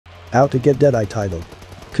How to get DeadEye Tittle.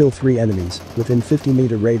 Kill 3 enemies within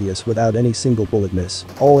 50-meter radius without any single bullet miss.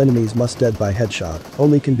 All enemies must dead by headshot.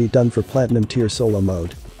 Only can be done for Platinum tier solo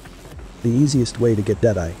mode. The easiest way to get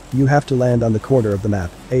DeadEye, you have to land on the corner of the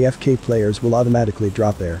map. AFK players will automatically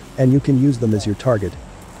drop there, and you can use them as your target.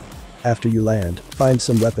 After you land, find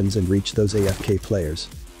some weapons and reach those AFK players.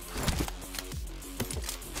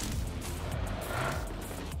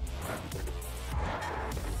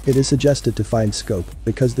 It is suggested to find scope,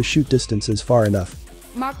 because the shoot distance is far enough.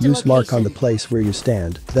 Use mark on the place where you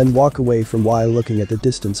stand, then walk away from while looking at the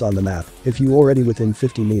distance on the map. If you already within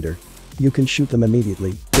 50 meter, you can shoot them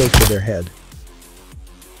immediately, go for their head.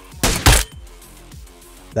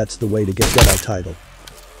 That's the way to get DeadEye Tittle.